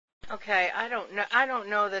Okay, I don't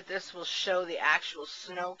know that this will show the actual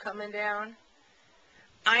snow coming down.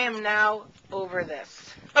 I am now over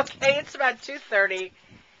this. Okay, it's about 2:30.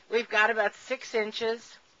 We've got about 6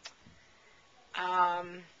 inches.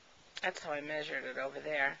 Um, that's how I measured it over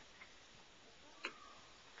there.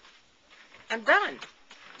 I'm done.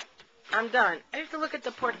 I'm done. I have to look at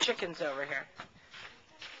the poor chickens over here.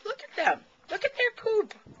 Look at them. Look at their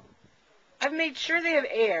poop. I've made sure they have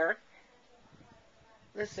air.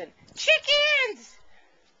 Listen, chickens!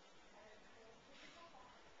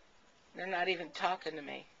 They're not even talking to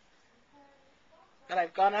me. But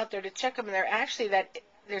I've gone out there to check them, and they're actually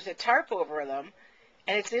there's a tarp over them,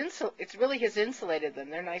 and it's really has insulated them.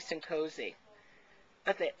 They're nice and cozy.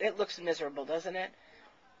 But it looks miserable, doesn't it?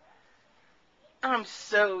 I'm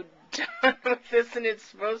so done with this, and it's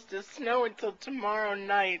supposed to snow until tomorrow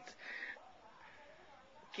night.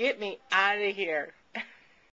 Get me out of here.